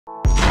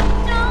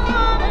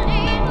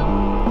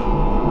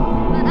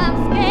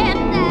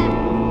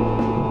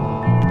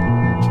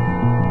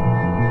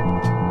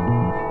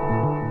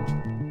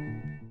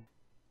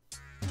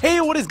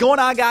going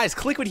on, guys?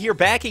 Kliquid here,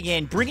 back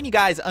again, bringing you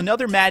guys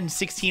another Madden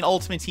 16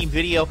 Ultimate Team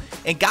video.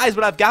 And guys,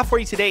 what I've got for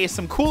you today is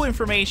some cool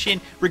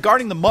information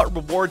regarding the MUT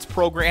Rewards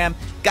Program.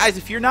 Guys,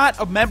 if you're not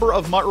a member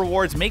of MUT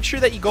Rewards, make sure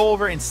that you go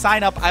over and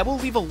sign up. I will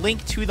leave a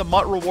link to the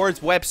MUT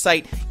Rewards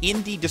website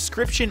in the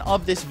description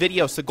of this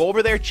video. So go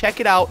over there, check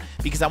it out,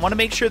 because I want to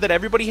make sure that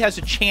everybody has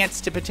a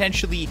chance to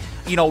potentially,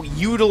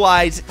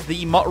 utilize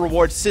the MUT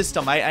Rewards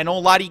system. I know a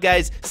lot of you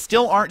guys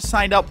still aren't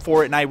signed up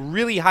for it, and I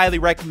really highly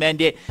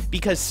recommend it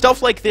because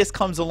stuff like this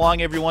comes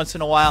along every once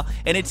in a while,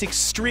 and it's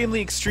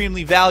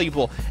extremely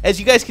valuable. As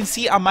you guys can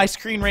see on my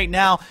screen right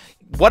now,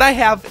 what I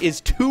have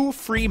is 2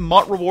 free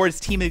MUT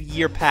Rewards Team of the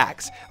Year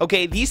packs.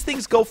 Okay, these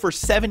things go for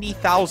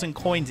 70,000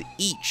 coins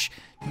each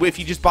if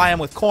you just buy them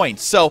with coins.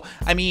 So,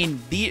 I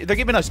mean, they're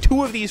giving us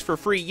 2 of these for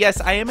free.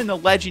 Yes, I am in the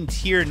Legend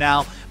tier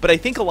now, but I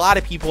think a lot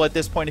of people at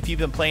this point, if you've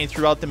been playing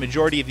throughout the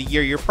majority of the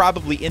year, you're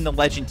probably in the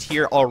Legend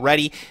tier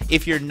already.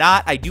 If you're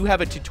not, I do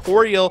have a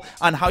tutorial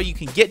on how you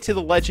can get to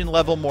the Legend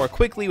level more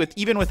quickly,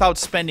 even without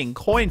spending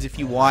coins if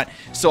you want.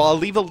 So I'll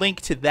leave a link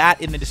to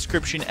that in the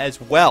description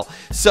as well.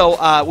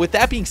 So with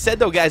that being said,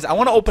 though, guys, I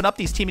want to open up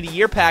these Team of the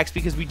Year packs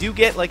because we do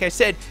get, like I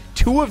said,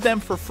 2 of them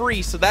for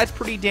free, so that's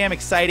pretty damn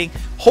exciting.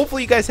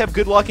 Hopefully you guys have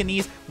good luck in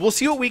these. We'll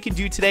see what we can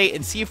do today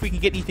and see if we can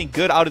get anything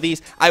good out of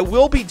these. I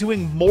will be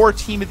doing more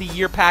Team of the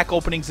Year pack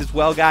openings as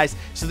well, guys,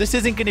 so this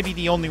isn't going to be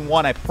the only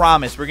one, I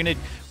promise. We're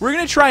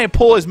gonna try and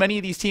pull as many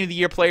of these Team of the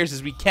Year players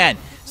as we can.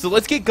 So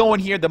let's get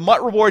going here. The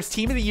MUT Rewards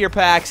Team of the Year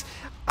packs.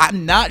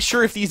 I'm not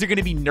sure if these are going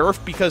to be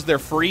nerfed because they're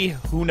free.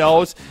 Who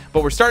knows?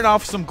 But we're starting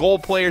off with some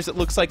gold players. It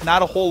looks like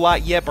not a whole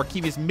lot yet.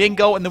 Barkevius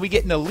Mingo, and then we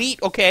get an elite.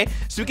 Okay,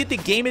 so we get the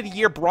Game of the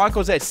Year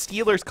Broncos at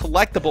Steelers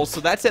collectibles. So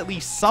that's at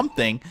least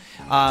something.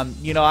 I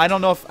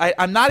don't know if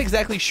I'm not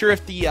exactly sure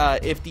if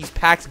these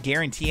packs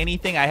guarantee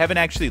anything. I haven't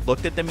actually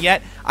looked at them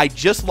yet. I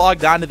just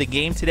logged onto the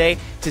game today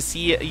to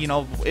see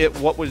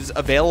what was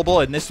available,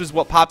 and this was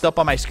what popped up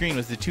on my screen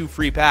was the 2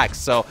 free packs.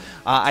 So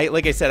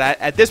like I said,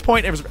 at this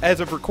point, as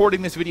of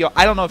recording this video,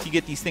 I don't know if you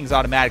get these things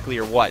automatically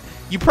or what.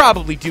 You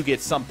probably do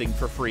get something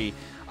for free.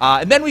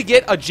 And then we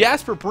get a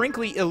Jasper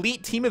Brinkley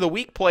Elite Team of the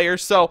Week player.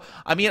 So,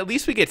 I mean, at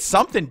least we get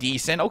something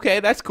decent. Okay,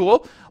 that's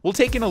cool. We'll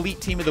take an Elite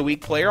Team of the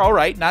Week player. All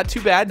right, not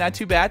too bad, not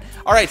too bad.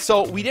 All right,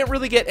 so we didn't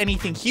really get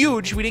anything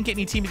huge. We didn't get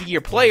any Team of the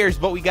Year players,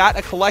 but we got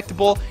a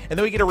collectible, and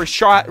then we get a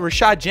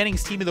Rashad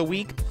Jennings Team of the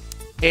Week,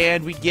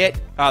 and we get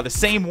the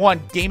same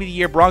one, Game of the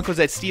Year Broncos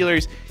at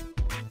Steelers.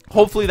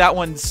 Hopefully that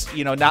one's,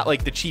 not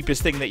like the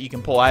cheapest thing that you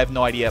can pull. I have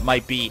no idea. It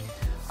might be.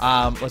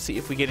 Let's see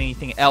if we get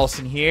anything else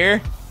in here.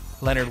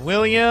 Leonard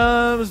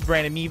Williams,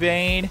 Brandon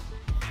Mebane.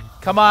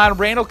 Come on,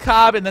 Randall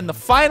Cobb. And then the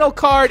final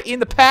card in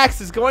the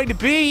packs is going to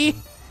be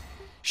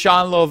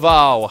Sean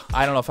Lovo.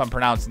 I don't know if I'm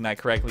pronouncing that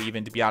correctly,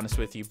 even, to be honest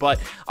with you. But,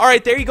 all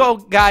right, there you go,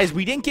 guys.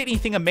 We didn't get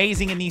anything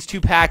amazing in these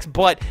 2 packs,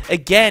 but,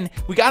 again,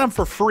 we got them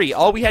for free.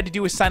 All we had to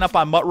do was sign up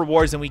on MUT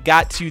Rewards, and we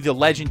got to the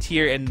Legend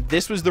tier, and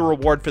this was the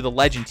reward for the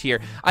Legend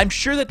tier. I'm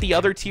sure that the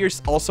other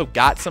tiers also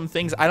got some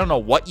things. I don't know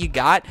what you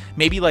got.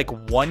 Maybe, like,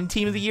 1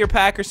 Team of the Year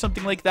pack or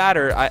something like that,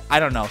 or I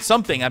don't know.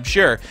 Something, I'm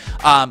sure.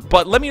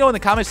 But let me know in the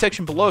comment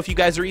section below if you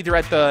guys are either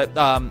at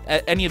the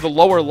at any of the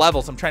lower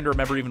levels. I'm trying to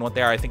remember even what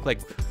they are. I think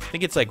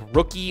it's like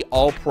Rookie,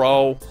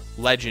 All-Pro,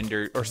 Legend,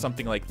 or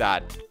something like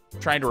that. I'm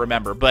trying to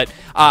remember. But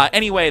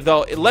anyway,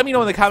 though, let me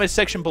know in the comment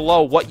section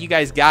below what you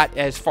guys got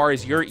as far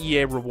as your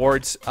EA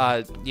rewards.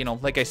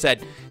 Like I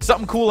said,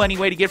 something cool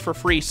anyway to get for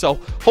free. So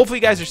hopefully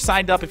you guys are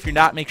signed up. If you're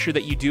not, make sure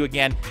that you do.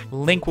 Again,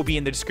 link will be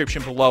in the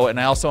description below. And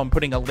I also am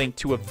putting a link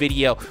to a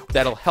video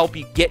that'll help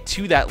you get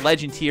to that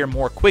Legend tier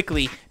more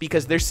quickly,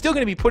 because they're still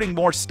going to be putting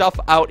more stuff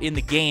out in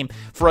the game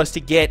for us to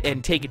get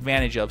and take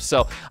advantage of.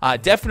 So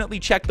definitely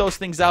check those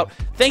things out.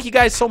 Thank you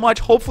guys so much.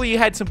 Hopefully you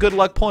had some good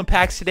luck pulling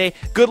packs today.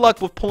 Good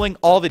luck with pulling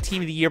all the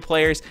Team of the Year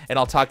players, and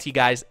I'll talk to you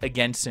guys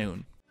again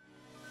soon.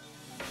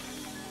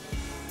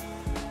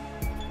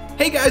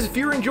 Hey guys, if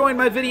you're enjoying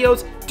my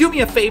videos, do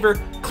me a favor,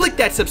 click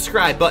that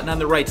subscribe button on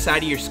the right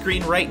side of your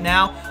screen right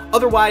now.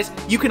 Otherwise,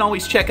 you can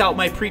always check out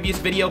my previous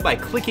video by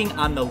clicking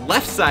on the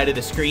left side of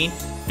the screen.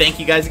 Thank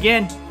you guys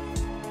again.